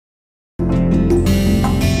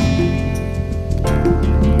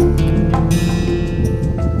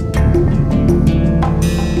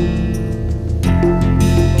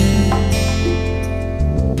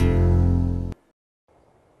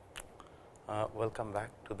Welcome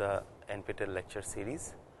back to the NPTEL lecture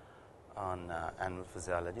series on animal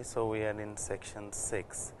physiology. So, we are in section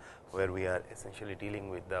 6 where we are essentially dealing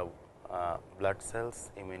with the blood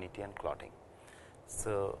cells, immunity and clotting.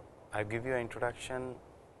 So, I give you an introduction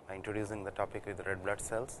by introducing the topic with red blood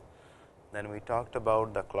cells. Then we talked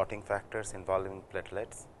about the clotting factors involving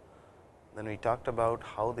platelets. Then we talked about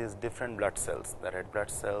how these different blood cells, the red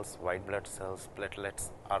blood cells, white blood cells,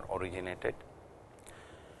 platelets are originated,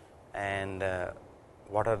 and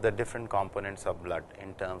what are the different components of blood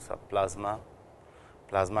in terms of plasma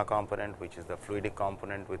component, which is the fluidic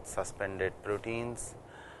component with suspended proteins,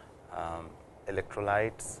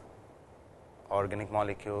 electrolytes, organic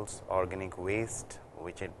molecules, organic waste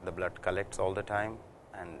which the blood collects all the time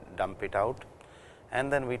and dump it out. And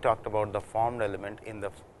then we talked about the formed element in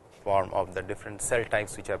the form of the different cell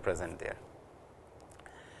types which are present there.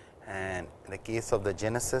 And in the case of the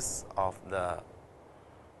genesis of the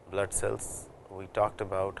blood cells, we talked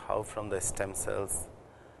about how from the stem cells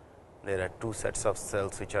there are two sets of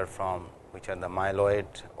cells which are the myeloid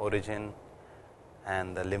origin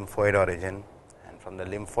and the lymphoid origin, and from the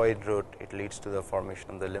lymphoid route it leads to the formation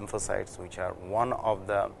of the lymphocytes, which are one of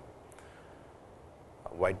the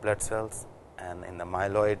white blood cells, and in the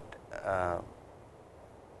myeloid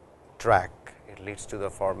track it leads to the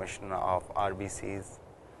formation of RBCs,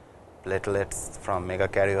 platelets from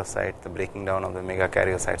megakaryocytes, the breaking down of the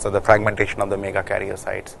megakaryocytes, or the fragmentation of the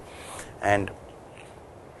megakaryocytes. And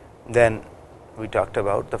then we talked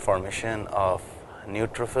about the formation of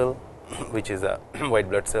neutrophil, which is a white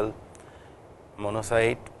blood cell,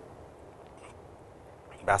 monocyte,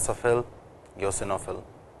 basophil, eosinophil.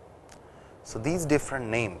 So, these different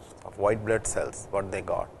names of white blood cells, what they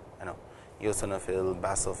got, eosinophil,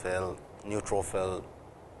 basophil, neutrophil,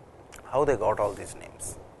 how they got all these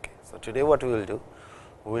names. So, today what we will do,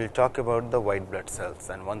 we will talk about the white blood cells,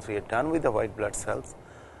 and once we are done with the white blood cells,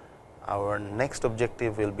 our next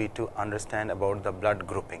objective will be to understand about the blood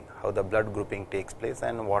grouping, how the blood grouping takes place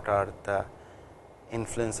and what are the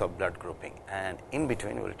influence of blood grouping. And in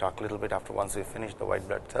between we will talk a little bit after, once we finish the white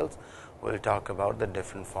blood cells, we will talk about the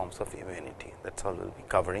different forms of immunity. That is all we will be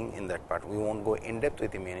covering in that part. We will not go in depth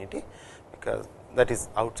with immunity, because that is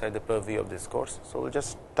outside the purview of this course. So, we will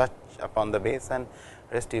just touch upon the base, and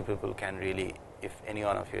rest you people can really, if any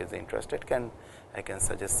one of you is interested, I can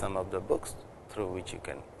suggest some of the books through which you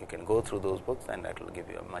can go through those books, and that will give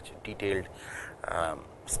you a much detailed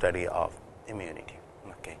study of immunity.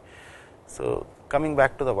 Okay. So, coming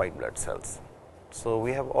back to the white blood cells. So,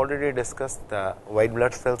 we have already discussed the white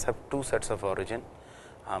blood cells have two sets of origin,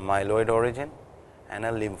 a myeloid origin and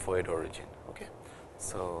a lymphoid origin. Okay.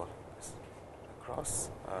 So, across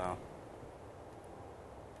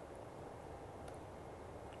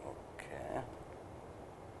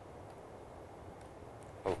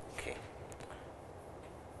okay,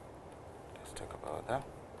 let's talk about the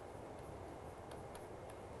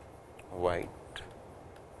white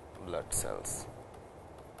blood cells.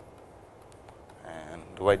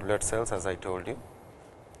 And white blood cells, as I told you,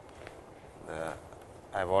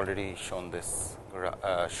 I have already shown this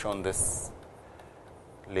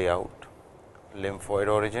layout: lymphoid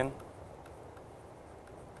origin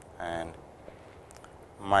and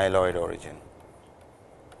myeloid origin.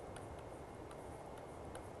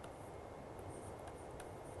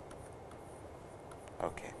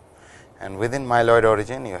 Okay. And within myeloid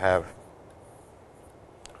origin you have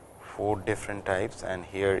 4 different types, and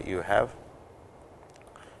here you have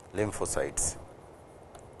lymphocytes.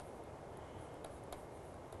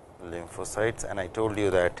 And I told you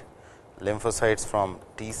that lymphocytes from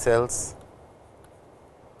T cells,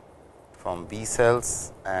 from B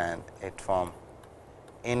cells, and it from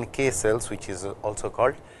NK cells, which is also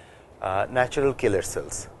called natural killer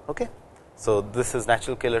cells. Okay. So, this is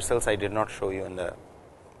natural killer cells. I did not show you in the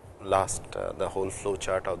last the whole flow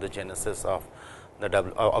chart of the genesis of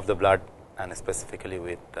the blood, and specifically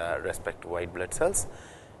with respect to white blood cells.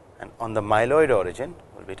 And on the myeloid origin,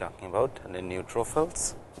 we will be talking about the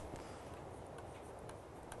neutrophils,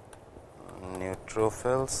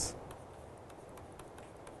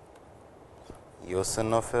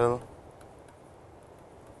 eosinophil,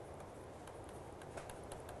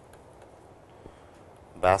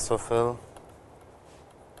 basophil,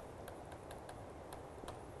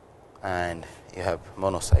 and you have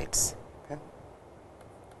monocytes. Okay.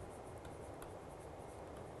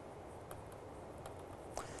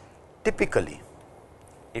 Typically,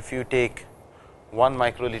 if you take 1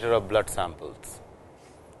 microliter of blood samples,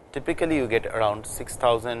 typically you get around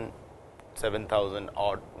 6,000, 7,000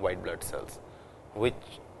 odd white blood cells, which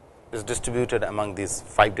is distributed among these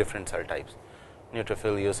 5 different cell types: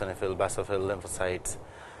 neutrophil, eosinophil, basophil, lymphocytes,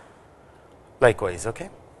 likewise. Okay.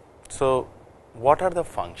 So, what are the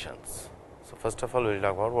functions? So, first of all we will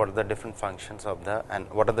talk about what are the different functions of the and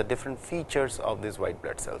what are the different features of these white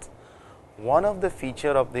blood cells. One of the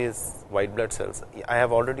feature of these white blood cells, I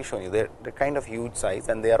have already shown you, they are kind of huge size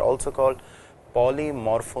and they are also called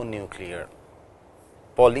polymorphonuclear.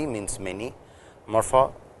 Poly means many,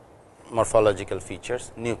 morphological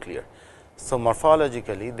features, nuclear. So,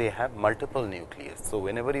 morphologically they have multiple nucleus. So,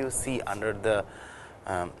 whenever you see under the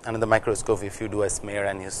microscope, if you do a smear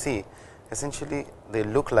and you see, essentially they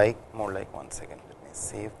look like more like, one second, let me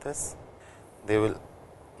save this, they will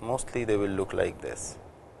mostly they will look like this.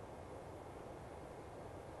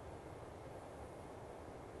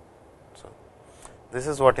 So, this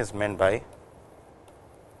is what is meant by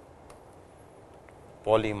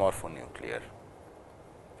polymorphonuclear.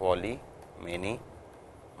 Poly, many,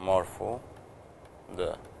 morpho,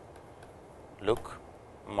 the look,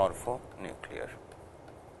 morphonuclear.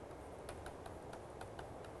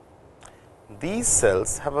 These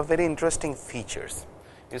cells have a very interesting features.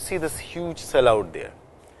 You see this huge cell out there.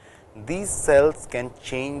 These cells can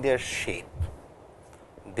change their shape.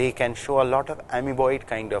 They can show a lot of amoeboid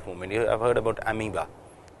kind of movement. You have heard about amoeba.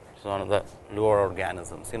 It's one of the lower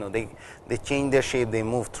organisms. You know, they change their shape, they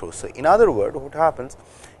move through. So, in other words, what happens?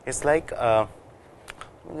 It's like let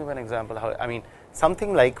me give an example. How I mean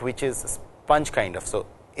something like which is sponge kind of. So,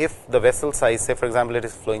 if the vessel size, say for example, it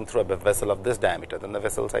is flowing through a vessel of this diameter, then the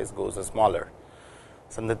vessel size goes smaller.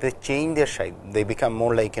 So, that they change their shape, they become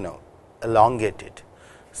more like, you know, elongated.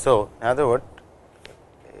 So, in other words,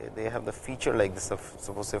 they have the feature like this. Of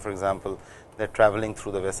suppose, say for example, they are traveling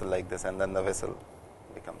through the vessel like this and then the vessel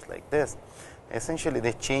becomes like this. Essentially,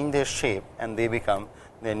 they change their shape and they become,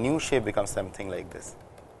 their new shape becomes something like this,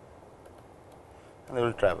 and they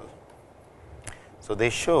will travel. So, they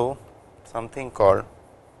show something called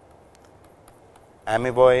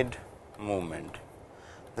amoeboid movement.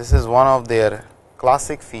 This is one of their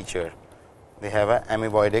classic feature. They have a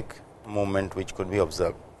amoeboidic movement which could be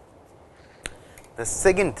observed. The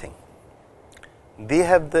second thing, they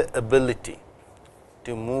have the ability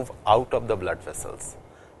to move out of the blood vessels,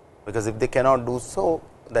 because if they cannot do so,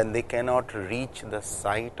 then they cannot reach the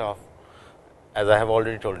site of, as I have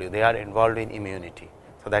already told you, they are involved in immunity.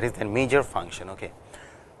 So, that is their major function. Okay.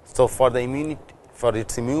 So, for the immunity, for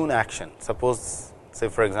its immune action, suppose say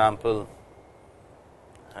for example,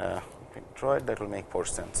 draw it, that will make more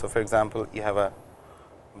sense. So, for example, you have a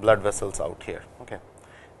blood vessels out here, okay,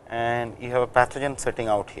 and you have a pathogen sitting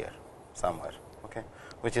out here somewhere, okay,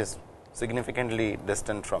 which is significantly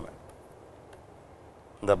distant from it,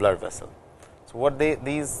 the blood vessel. So, what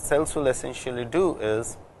these cells will essentially do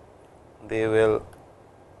is they will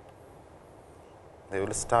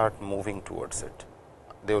start moving towards it.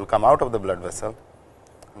 They will come out of the blood vessel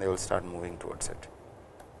and they will start moving towards it.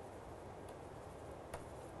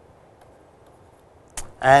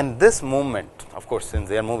 And this movement, of course, since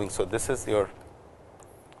they are moving, so this is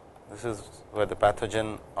where the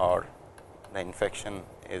pathogen or the infection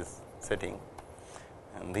is sitting,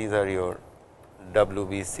 and these are your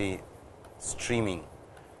WBC streaming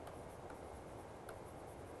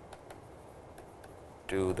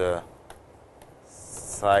to the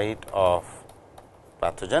site of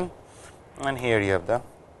pathogen, and here you have the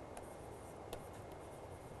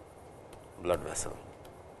blood vessel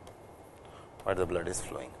where the blood is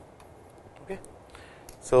flowing. Okay.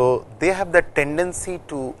 So, they have the tendency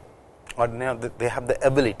to, or they have the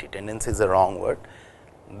ability, tendency is the wrong word,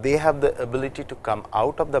 they have the ability to come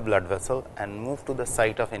out of the blood vessel and move to the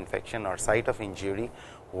site of infection or site of injury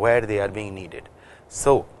where they are being needed.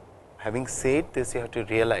 So, having said this, you have to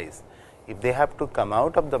realize, if they have to come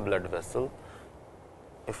out of the blood vessel,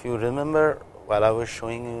 if you remember while I was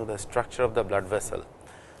showing you the structure of the blood vessel,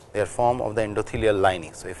 they are formed of the endothelial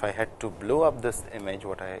lining. So, if I had to blow up this image,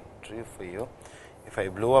 what I drew for you, if I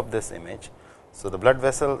blow up this image, so the blood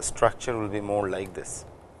vessel structure will be more like this.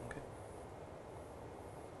 Okay.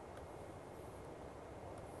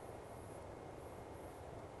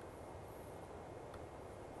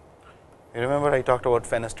 You remember I talked about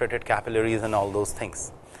fenestrated capillaries and all those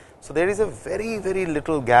things. So, there is a very, very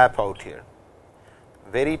little gap out here,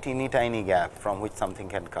 very teeny tiny gap from which something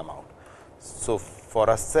can come out. So, for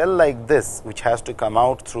a cell like this which has to come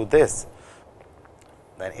out through this,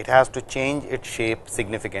 then it has to change its shape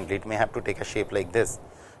significantly. It may have to take a shape like this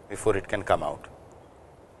before it can come out.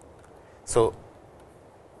 So,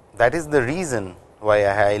 that is the reason why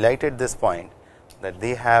I highlighted this point, that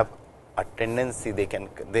they have a tendency,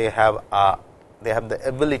 they have the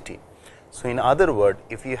ability. So, in other words,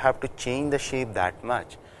 if you have to change the shape that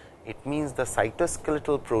much, it means the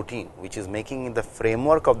cytoskeletal protein which is making the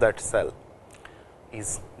framework of that cell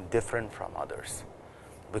is different from others,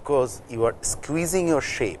 because you are squeezing your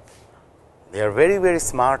shape. They are very, very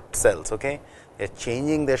smart cells. Okay? They are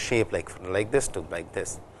changing their shape like this to like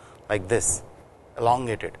this,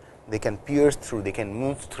 elongated. They can pierce through, they can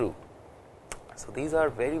move through. So, these are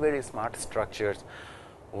very, very smart structures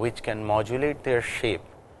which can modulate their shape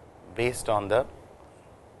based on the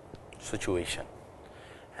situation,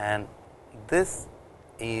 and this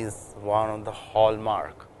is one of the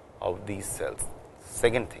hallmark of these cells.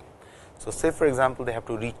 Second thing, so say for example, they have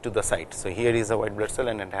to reach to the site. So, here is a white blood cell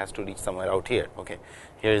and it has to reach somewhere out here. Okay.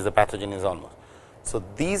 Here is the pathogen is almost. So,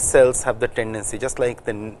 these cells have the tendency, just like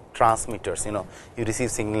the transmitters, you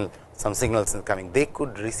receive some signals coming, they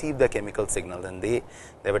could receive the chemical signals, and they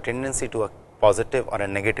have a tendency to a positive or a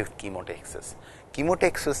negative chemotaxis.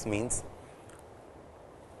 Chemotaxis means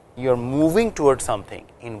you are moving towards something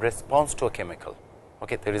in response to a chemical.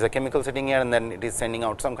 Okay, there is a chemical sitting here, and then it is sending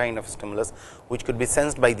out some kind of stimulus which could be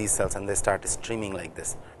sensed by these cells, and they start streaming like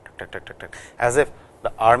this, as if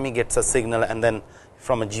the army gets a signal, and then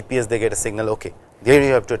from a GPS they get a signal. Okay, there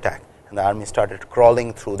you have to attack, and the army started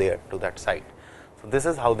crawling through there to that site. So, this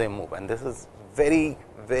is how they move, and this is very,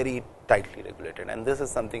 very tightly regulated, and this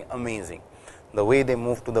is something amazing, the way they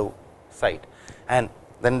move to the site. And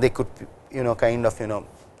then they could kind of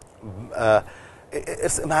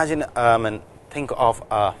it's imagine and think of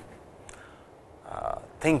a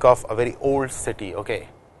very old city, okay,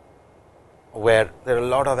 where there are a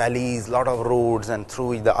lot of alleys, lot of roads, and through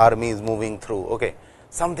which the army is moving through. Okay,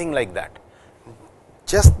 something like that,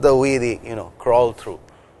 just the way they crawl through.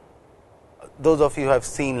 Those of you have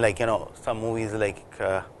seen some movies like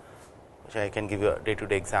which I can give you a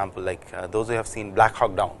day-to-day example, like those who have seen Black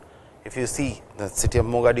Hawk Down. If you see the city of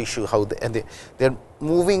Mogadishu, how they are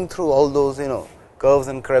moving through all those curves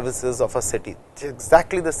and crevices of a city,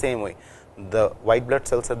 exactly the same way. The white blood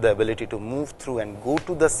cells have the ability to move through and go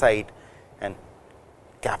to the site and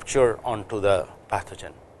capture onto the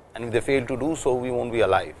pathogen, and if they fail to do so, we won't be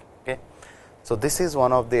alive. Okay. So, this is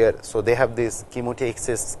one of their, so they have this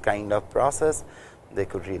chemotaxis kind of process. They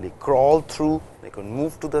could really crawl through, they could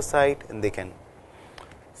move to the site, and they can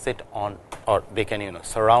sit on, or they can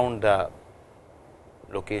surround the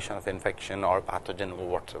location of infection or pathogen or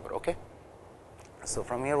whatsoever. Okay. So,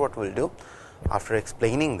 from here what we will do, after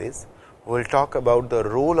explaining this, we will talk about the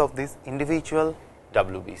role of these individual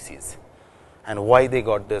WBCs and why they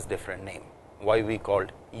got this different name, why we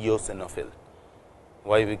called eosinophil,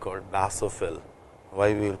 why we called basophil,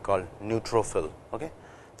 why we will call neutrophil. Okay.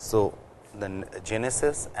 So, the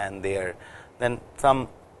genesis and their then some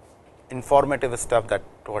informative stuff, that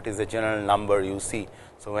what is the general number you see.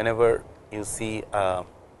 So, whenever you see a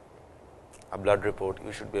blood report,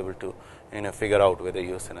 you should be able to figure out whether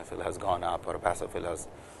eosinophil has gone up or basophil has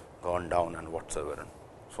gone down and whatsoever, and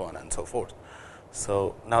so on and so forth.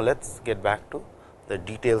 So, now let us get back to the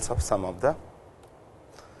details of some of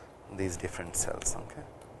these different cells.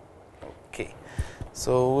 Okay.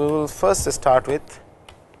 So, we will first start with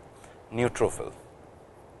neutrophil.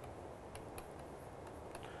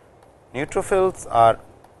 Neutrophils are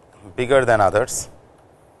bigger than others,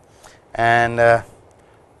 and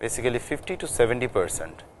basically 50 to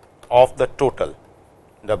 70% of the total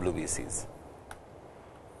WBCs,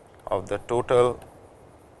 of the total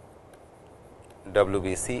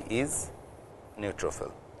WBC is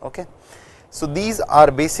neutrophil. Okay. So, these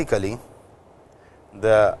are basically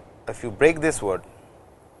the, if you break this word,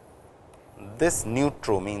 this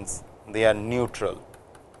neutro means they are neutral,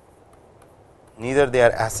 neither they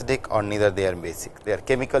are acidic or neither they are basic, they are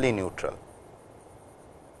chemically neutral.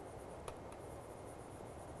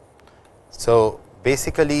 So,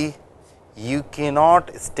 basically you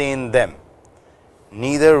cannot stain them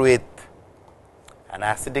neither with an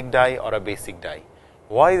acidic dye or a basic dye.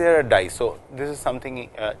 Why there are dyes? So, this is something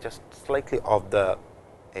just slightly off the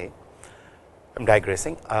I am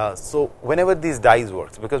digressing. So, whenever these dyes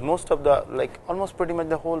works, because most of the almost pretty much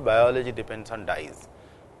the whole biology depends on dyes.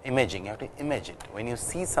 Imaging, you have to image it. When you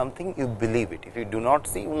see something, you believe it. If you do not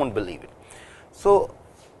see, you won't believe it. So,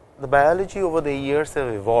 the biology over the years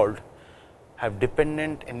have evolved, have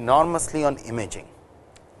dependent enormously on imaging.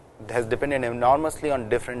 It has depended enormously on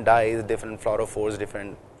different dyes, different fluorophores,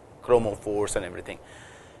 different chromophores and everything.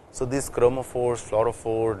 So, these chromophores,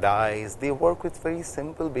 fluorophore, dyes, they work with very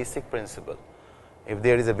simple basic principle. If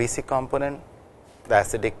there is a basic component, the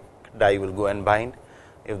acidic dye will go and bind.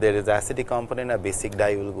 If there is acidic component, a basic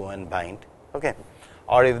dye will go and bind. Okay.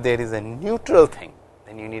 Or if there is a neutral thing,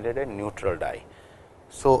 then you needed a neutral dye.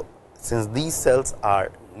 So, since these cells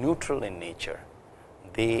are neutral in nature,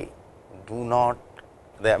 they do not,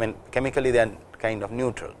 chemically they are kind of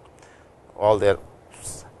neutral, all their.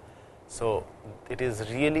 So, it is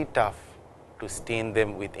really tough to stain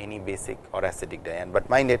them with any basic or acidic dye, but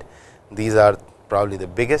mind it, these are probably the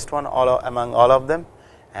biggest one among all of them,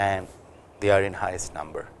 and they are in highest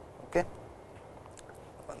number. Okay.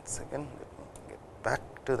 One second, let me get back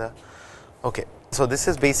to the. Okay. So, this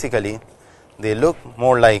is basically, they look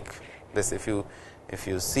more like this. If you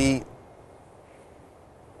see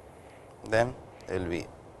them, they will be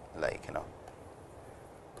like,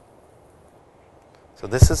 So,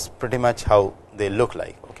 this is pretty much how they look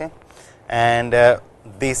like. Okay. And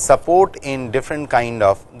they support in different kind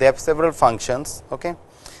of, they have several functions. Okay.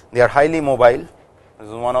 They are highly mobile, this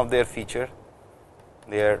is one of their feature,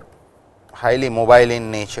 they are highly mobile in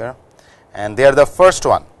nature, and they are the first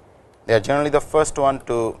one, they are generally the first one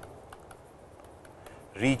to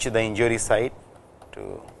reach the injury site,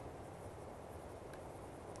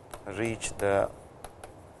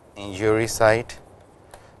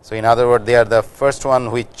 So, in other words, they are the first one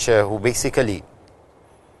which who basically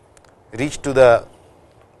reach to the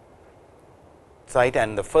site,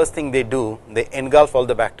 and the first thing they do, they engulf all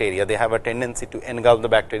the bacteria. They have a tendency to engulf the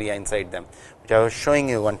bacteria inside them, which I was showing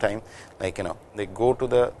you one time, like they go to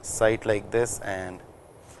the site like this, and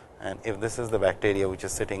if this is the bacteria which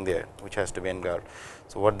is sitting there, which has to be engulfed.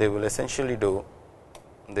 So, what they will essentially do,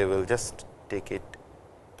 they will just take it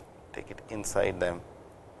inside them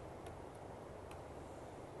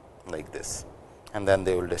like this, and then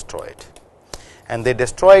they will destroy it, and they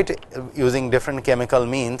destroy it using different chemical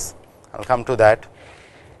means. I will come to that.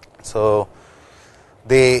 So,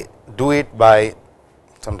 they do it by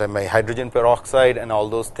sometimes by hydrogen peroxide and all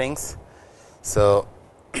those things. So,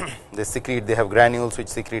 they have granules which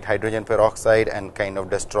secrete hydrogen peroxide and kind of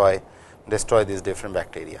destroy these different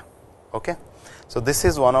bacteria. Okay. So, this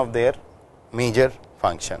is one of their major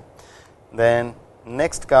function. Then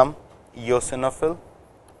next come eosinophil.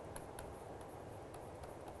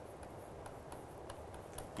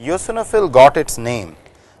 Eosinophil got its name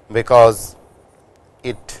because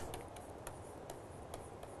it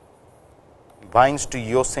binds to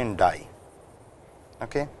eosin dye,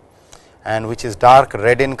 okay, and which is dark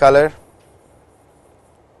red in color,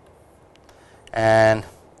 and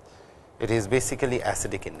it is basically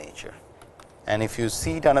acidic in nature. And if you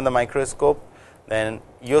see it under the microscope, then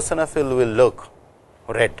eosinophil will look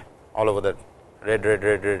red all over, the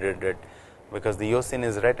red, because the eosin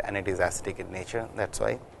is red and it is acidic in nature. That is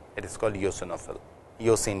why it is called eosinophil,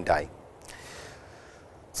 eosin dye.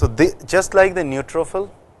 So, they just like the neutrophil,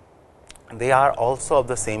 they are also of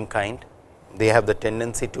the same kind. They have the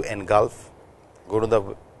tendency to engulf, go to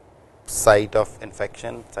the site of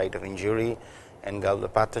infection, site of injury, engulf the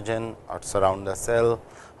pathogen or surround the cell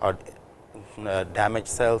or damage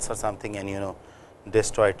cells or something, and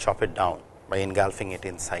destroy it, chop it down by engulfing it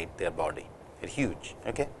inside their body. They are huge.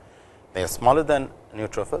 Okay. They are smaller than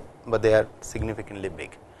neutrophil, but they are significantly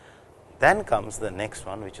big. Then comes the next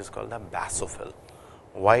one, which is called the basophil.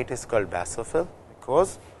 Why it is called basophil?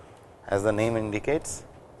 Because as the name indicates,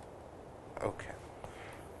 okay,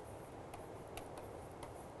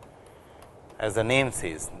 as the name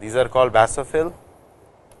says, these are called basophil.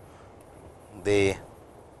 They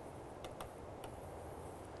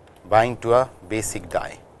bind to a basic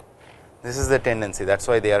dye. This is the tendency, that is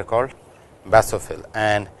why they are called basophil,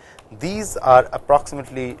 and these are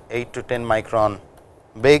approximately 8 to 10 micron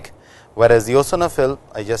big, whereas eosinophil,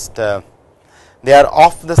 they are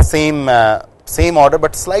of the same order,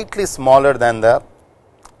 but slightly smaller than the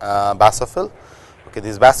basophil. Okay,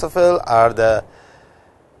 these basophil are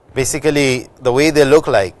basically the way they look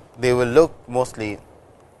like. They will look mostly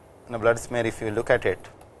in a blood smear. If you look at it,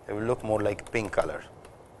 they will look more like pink color.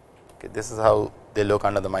 Okay, this is how they look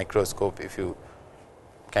under the microscope if you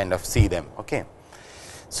kind of see them. Okay.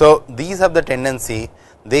 So, these have the tendency,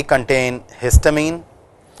 they contain histamine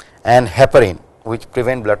and heparin, which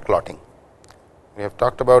prevent blood clotting. We have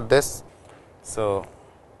talked about this. So,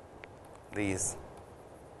 these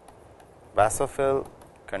basophil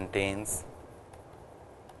contains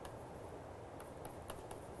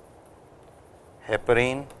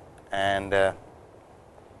heparin and the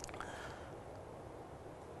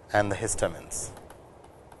histamines.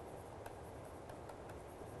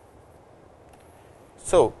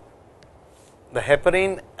 So, the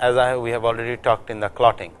heparin, as we have already talked in the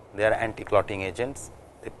clotting, they are anti-clotting agents.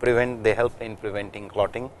 They help in preventing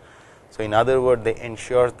clotting. So, in other words, they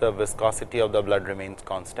ensure the viscosity of the blood remains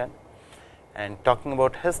constant. And talking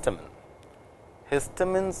about histamine,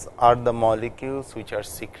 histamines are the molecules which are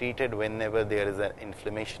secreted whenever there is an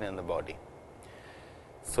inflammation in the body.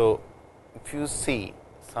 So, if you see,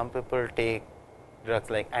 some people take drugs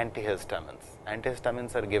like antihistamines.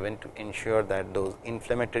 Antihistamines are given to ensure that those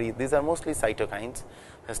inflammatory, these are mostly cytokines,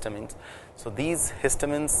 histamines. So, these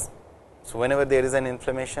histamines, so whenever there is an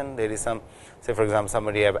inflammation, there is some, say for example,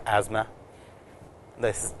 somebody have asthma, the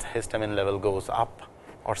histamine level goes up,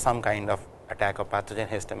 or some kind of attack of pathogen,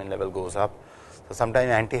 histamine level goes up. So, sometimes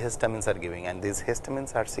antihistamines are giving, and these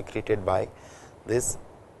histamines are secreted by these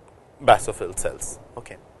basophil cells.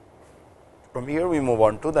 Okay. From here we move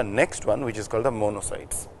on to the next one, which is called the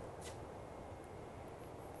monocytes.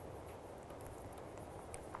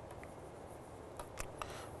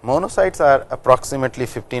 Monocytes are approximately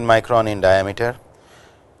 15 micron in diameter,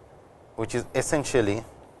 which is essentially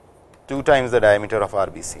 2 times the diameter of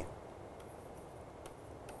RBC.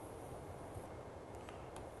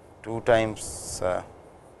 2 times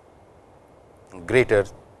greater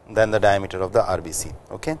than the diameter of the RBC.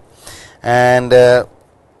 Okay. And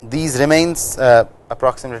these remains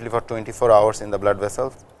approximately for 24 hours in the blood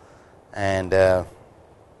vessels, and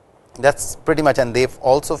that is pretty much, and they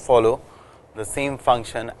also follow the same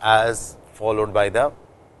function as followed by the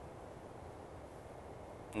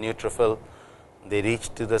neutrophil. They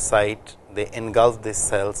reach to the site, they engulf these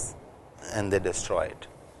cells and they destroy it.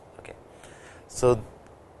 Okay. So,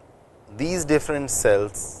 these different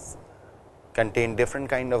cells contain different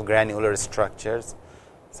kind of granular structures.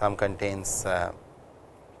 Some contains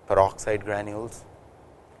peroxide granules,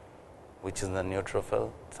 which is the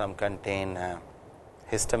neutrophil. Some contain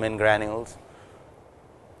histamine granules,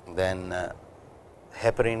 then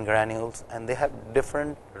heparin granules, and they have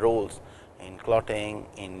different roles in clotting,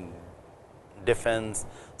 in defense.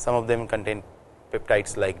 Some of them contain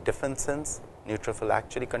peptides like defensins. Neutrophil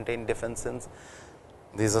actually contain defensins.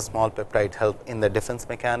 These are small peptides, help in the defense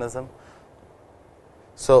mechanism.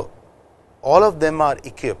 So, all of them are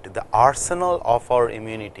equipped, the arsenal of our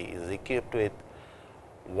immunity is equipped with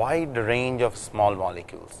wide range of small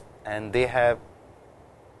molecules, and they have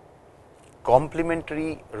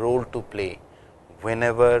complementary role to play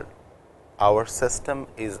whenever our system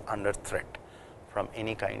is under threat from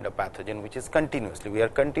any kind of pathogen, which is continuously, we are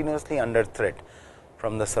continuously under threat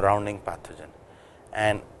from the surrounding pathogen.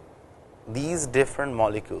 And these different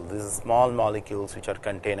molecules, these small molecules which are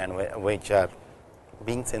contained and which are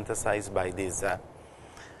being synthesized by these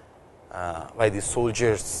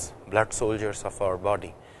soldiers, blood soldiers of our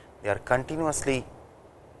body, they are continuously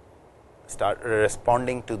start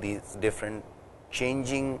responding to these different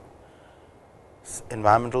changing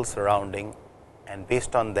environmental surrounding, and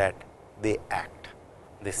based on that they act,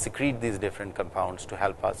 they secrete these different compounds to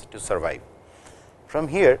help us to survive. From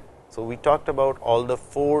here, so we talked about all the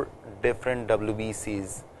 4 different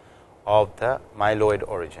WBCs of the myeloid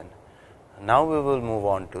origin. Now, we will move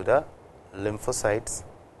on to the lymphocytes,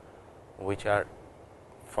 which are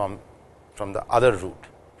from the other route,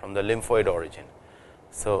 from the lymphoid origin.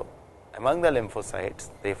 So, among the lymphocytes,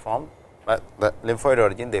 they form the lymphoid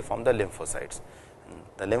origin, they form the lymphocytes.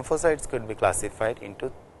 The lymphocytes could be classified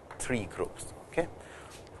into 3 groups. Okay.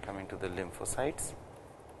 Coming to the lymphocytes.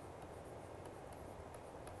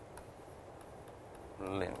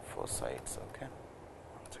 Lymphocytes. Okay.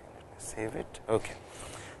 One second, let me save it. Okay.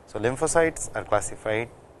 So, lymphocytes are classified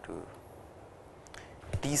to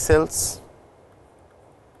T cells,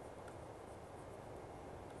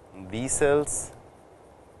 B cells,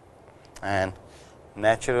 and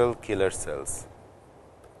natural killer cells.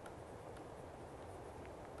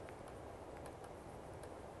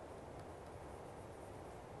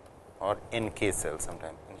 Or NK cells,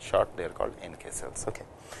 sometimes in short they are called NK cells. Okay.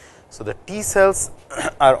 So, the T cells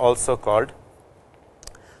are also called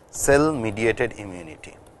cell mediated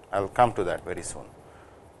immunity. I will come to that very soon.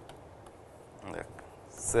 The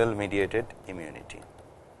cell mediated immunity.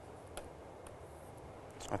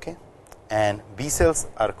 Okay. And B cells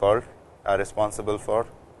are responsible for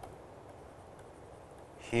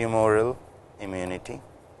humoral immunity.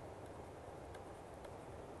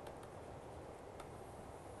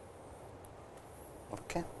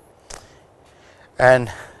 Okay.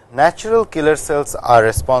 And natural killer cells are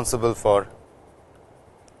responsible for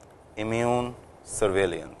immune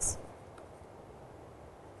surveillance.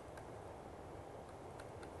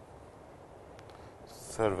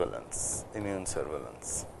 Immune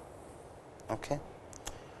surveillance. Okay.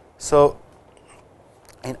 So,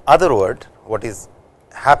 in other words, what is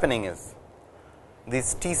happening is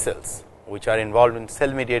these T cells, which are involved in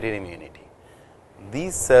cell mediated immunity,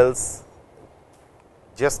 these cells,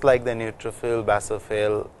 just like the neutrophil,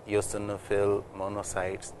 basophil, eosinophil,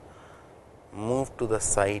 monocytes, move to the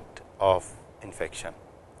site of infection,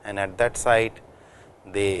 and at that site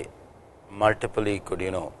they multiply could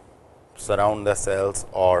surround the cells,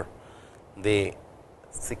 or they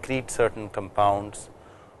secrete certain compounds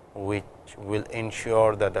which will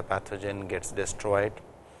ensure that the pathogen gets destroyed,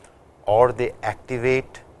 or they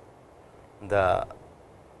activate the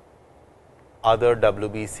other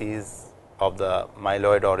WBCs of the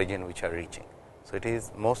myeloid origin which are reaching. So, it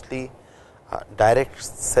is mostly direct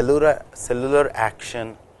cellular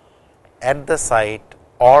action at the site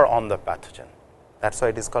or on the pathogen. That is why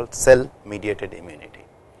it is called cell mediated immunity.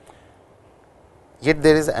 Yet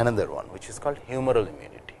there is another one which is called humoral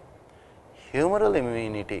immunity. Humoral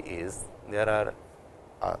immunity is, there are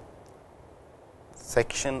a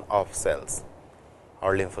section of cells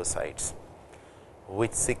or lymphocytes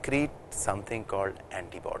which secrete something called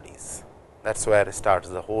antibodies. That is where it starts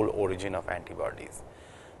the whole origin of antibodies.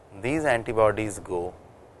 These antibodies go,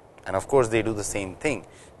 and of course, they do the same thing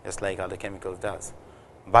just like other chemicals does,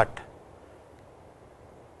 but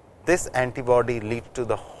this antibody leads to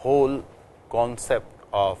the whole concept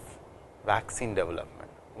of vaccine development.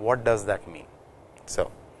 What does that mean?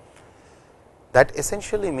 So, that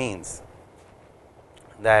essentially means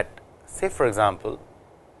that, say for example,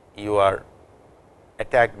 you are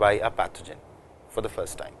attacked by a pathogen for the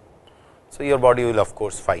first time. So, your body will of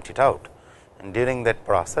course fight it out, and during that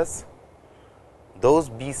process those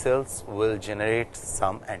B cells will generate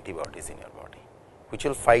some antibodies in your body which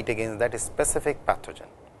will fight against that specific pathogen.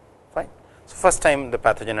 Fine. So, first time the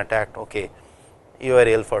pathogen attacked, okay, you are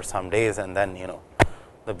ill for some days, and then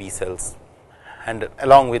the B cells, and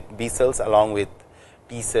along with B cells, along with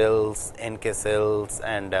T cells, NK cells,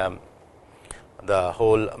 and the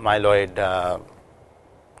whole myeloid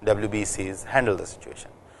WBCs handle the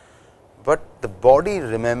situation. But the body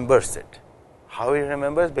remembers it. How it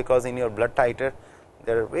remembers? Because in your blood titer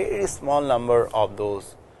there are very small number of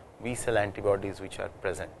those B cell antibodies which are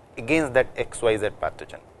present against that XYZ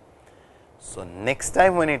pathogen. So, next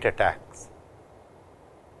time when it attacks,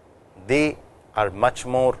 they are much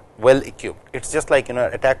more well equipped. It is just like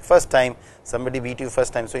attack first time, somebody beat you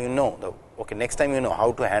first time. So, okay, next time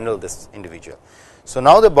how to handle this individual. So,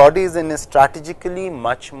 now the body is in a strategically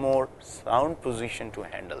much more sound position to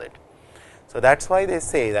handle it. So, that is why they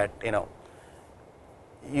say that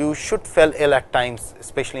you should feel ill at times,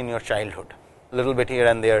 especially in your childhood, little bit here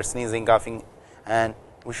and there, sneezing, coughing, and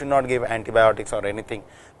we should not give antibiotics or anything,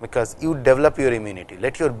 because you develop your immunity.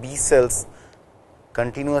 Let your B cells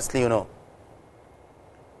continuously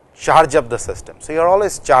charge up the system. So, you are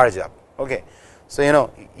always charged up. Okay.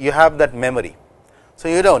 So, you have that memory.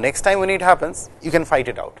 So, next time when it happens, you can fight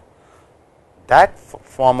it out. That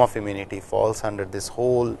form of immunity falls under this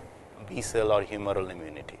whole B cell or humoral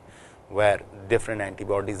immunity, where different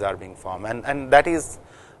antibodies are being formed, and that is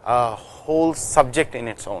a whole subject in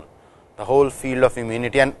its own, the whole field of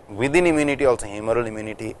immunity. And within immunity also, humoral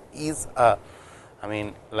immunity is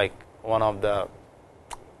like one of the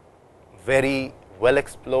very well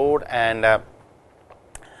explored and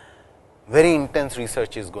very intense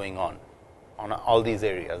research is going on all these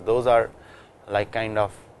areas. Those are like kind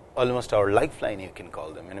of almost our lifeline, you can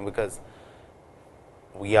call them, because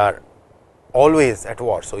we are always at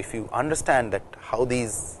war. So, if you understand that how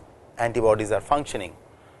these antibodies are functioning,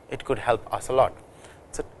 it could help us a lot.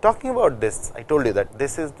 So, talking about this, I told you that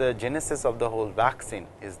this is the genesis of the whole vaccine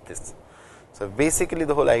is this. So, basically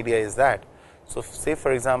the whole idea is that, so say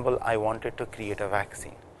for example, I wanted to create a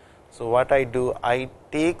vaccine. So, what I do, I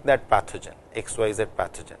take that pathogen, XYZ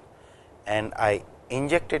pathogen, and I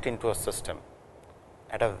inject it into a system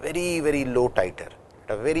at a very, very low titer, at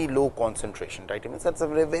a very low concentration. Titer means that is a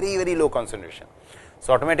very, very low concentration.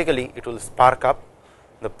 So, automatically it will spark up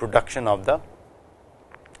the production of the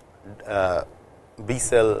B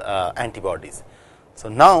cell antibodies. So,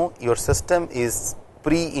 now your system is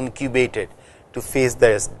pre-incubated to face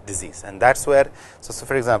the disease, and that is where. So,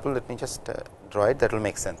 for example, let me just draw it, that will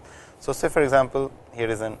make sense. So, say for example, here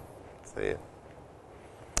is an, say,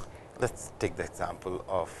 let us take the example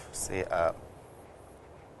of say 1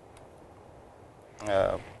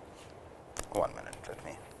 minute, let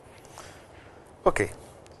me, okay,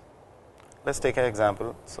 let us take an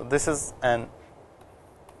example. So, this is an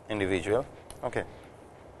individual. Okay.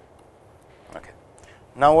 Okay.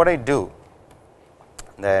 Now, what I do,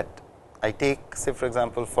 that I take, say for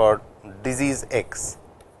example, for disease X,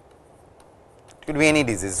 it could be any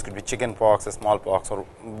disease, it could be chicken pox, smallpox, or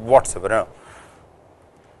whatsoever,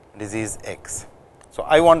 disease X. So,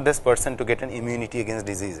 I want this person to get an immunity against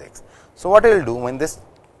disease X. So, what I will do, when this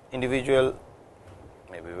individual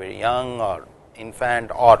may be very young or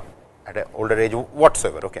infant or at an older age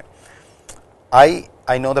whatsoever, okay,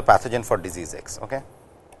 I know the pathogen for disease X, okay,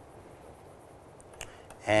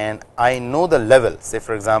 and I know the level, say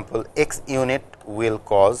for example, X unit will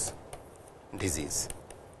cause disease.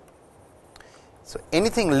 So,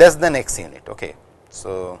 anything less than x unit. Okay.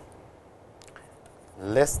 So,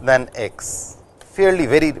 less than x, fairly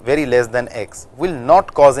very less than x will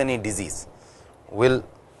not cause any disease, will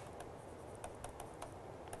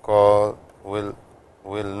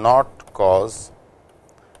not cause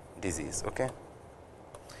disease. Okay.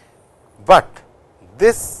 But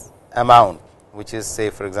this amount, which is say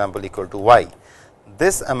for example equal to y,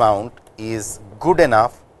 this amount is good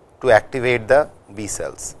enough to activate the B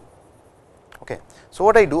cells. Okay. So,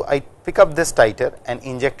 what I do, I pick up this titer and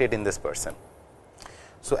inject it in this person.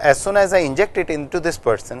 So, as soon as I inject it into this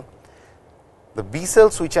person, the B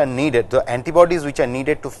cells which are needed, the antibodies which are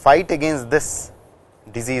needed to fight against this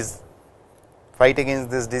disease,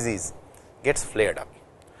 gets flared up.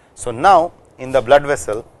 So, now in the blood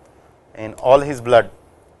vessel, in all his blood,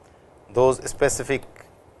 those specific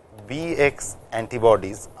Bx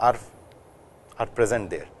antibodies are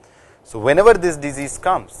present there. So, whenever this disease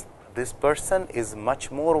comes, this person is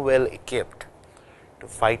much more well equipped to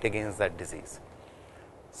fight against that disease.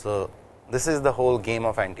 So, this is the whole game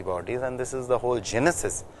of antibodies, and this is the whole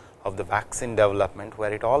genesis of the vaccine development,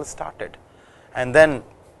 where it all started, and then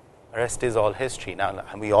rest is all history. Now,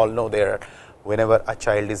 we all know whenever a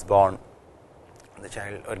child is born, the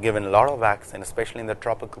child are given a lot of vaccine, especially in the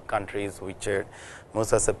tropical countries, which are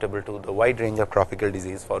most susceptible to the wide range of tropical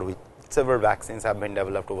disease, for which several vaccines have been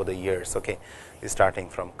developed over the years. Okay, starting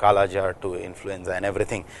from Kala Jar to influenza and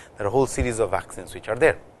everything, there are a whole series of vaccines which are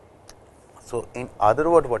there. So, in other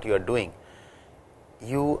words, what you are doing,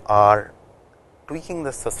 you are tweaking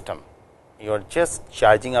the system, you are just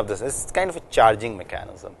charging up this. It's kind of a charging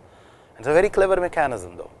mechanism. It's a very clever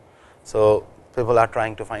mechanism though. So, people are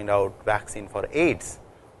trying to find out vaccine for AIDS,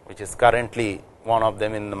 which is currently one of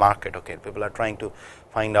them in the market. Okay, people are trying to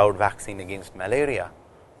find out vaccine against malaria,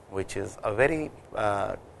 which is a very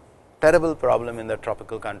terrible problem in the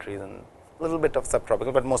tropical countries and a little bit of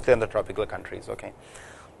subtropical, but mostly in the tropical countries. Okay.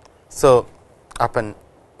 So, up and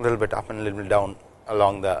a little bit up and a little bit down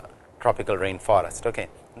along the tropical rainforest. Okay.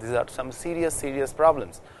 These are some serious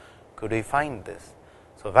problems. Could we find this?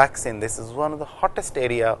 So, vaccine, this is one of the hottest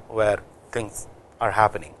area where things are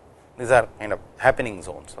happening. These are kind of happening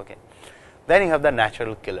zones. Okay. Then you have the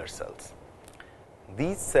natural killer cells.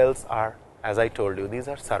 These cells are, as I told you, these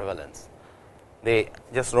are surveillance. They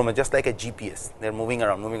just roam just like a GPS. They are moving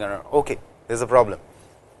around. Okay, there is a problem.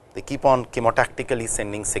 They keep on chemotactically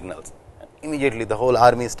sending signals. Immediately, the whole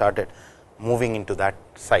army started moving into that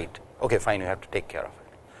site. Okay, fine, you have to take care of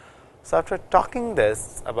it. So, after talking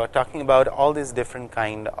about all these different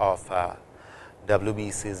kind of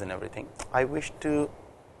WBCs and everything, I wish to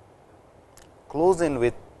close in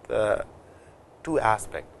with two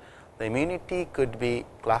aspects. The immunity could be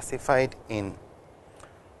classified in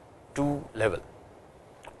two levels.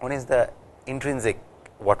 One is the intrinsic,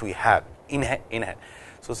 what we have in.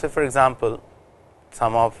 So, say for example,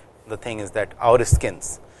 some of the thing is that our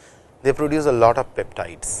skins, they produce a lot of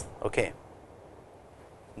peptides. Okay.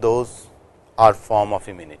 Those are form of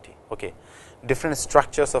immunity. Okay. Different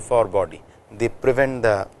structures of our body, they prevent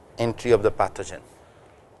the entry of the pathogen.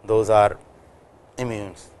 Those are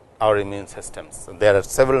our immune systems. So, there are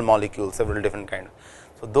several molecules, several different kind.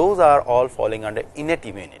 So, those are all falling under innate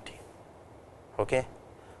immunity. Okay.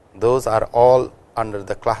 Those are all under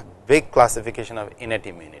the big classification of innate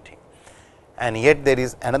immunity, and yet there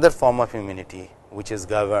is another form of immunity which is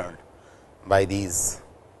governed by these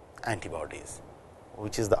antibodies,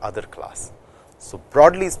 which is the other class. So,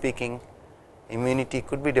 broadly speaking, immunity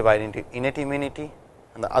could be divided into innate immunity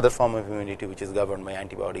and the other form of immunity which is governed by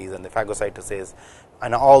antibodies and the phagocytosis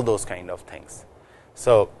and all those kind of things.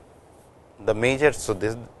 So, the major, so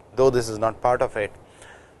this, though this is not part of it,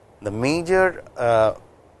 the major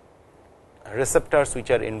receptors which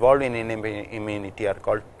are involved in immunity are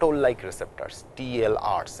called toll-like receptors,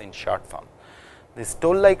 TLRs in short form. This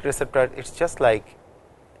toll-like receptor, it is just like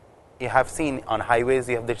you have seen on highways,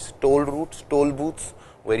 you have these toll routes, toll booths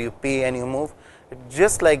where you pay and you move.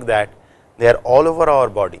 Just like that, they are all over our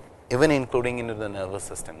body, even including into the nervous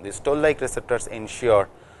system. These toll-like receptors ensure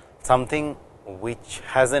something which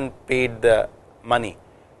has not paid the money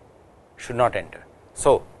should not enter.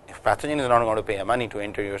 So, if pathogen is not going to pay a money to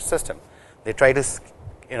enter your system, they try to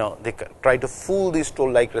they try to fool these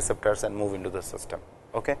toll-like receptors and move into the system.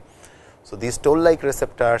 Okay. So, these toll-like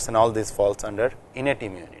receptors and all this falls under innate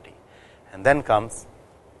immunity, and then comes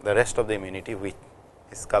the rest of the immunity which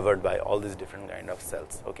is covered by all these different kind of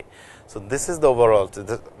cells. Okay. So, this is the overall,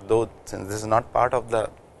 though since this is not part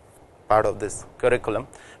of this curriculum,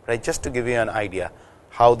 but just to give you an idea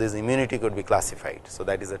how this immunity could be classified. So,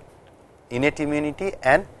 that is a innate immunity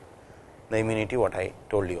and the immunity what I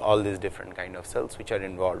told you, all these different kind of cells which are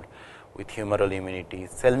involved with humoral immunity,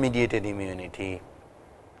 cell mediated immunity,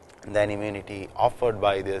 and then immunity offered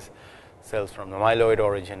by these cells from the myeloid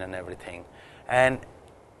origin and everything. And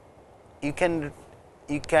you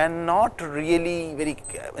cannot really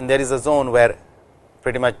and there is a zone where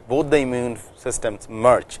pretty much both the immune systems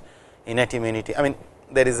merge, innate immunity, I mean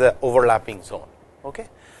there is a overlapping zone. Okay.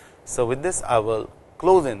 So, with this I will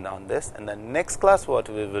close in on this, and the next class what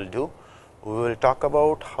we will do, we will talk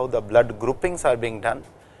about how the blood groupings are being done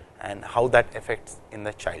and how that affects in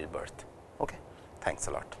the childbirth. Okay. Thanks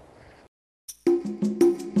a lot.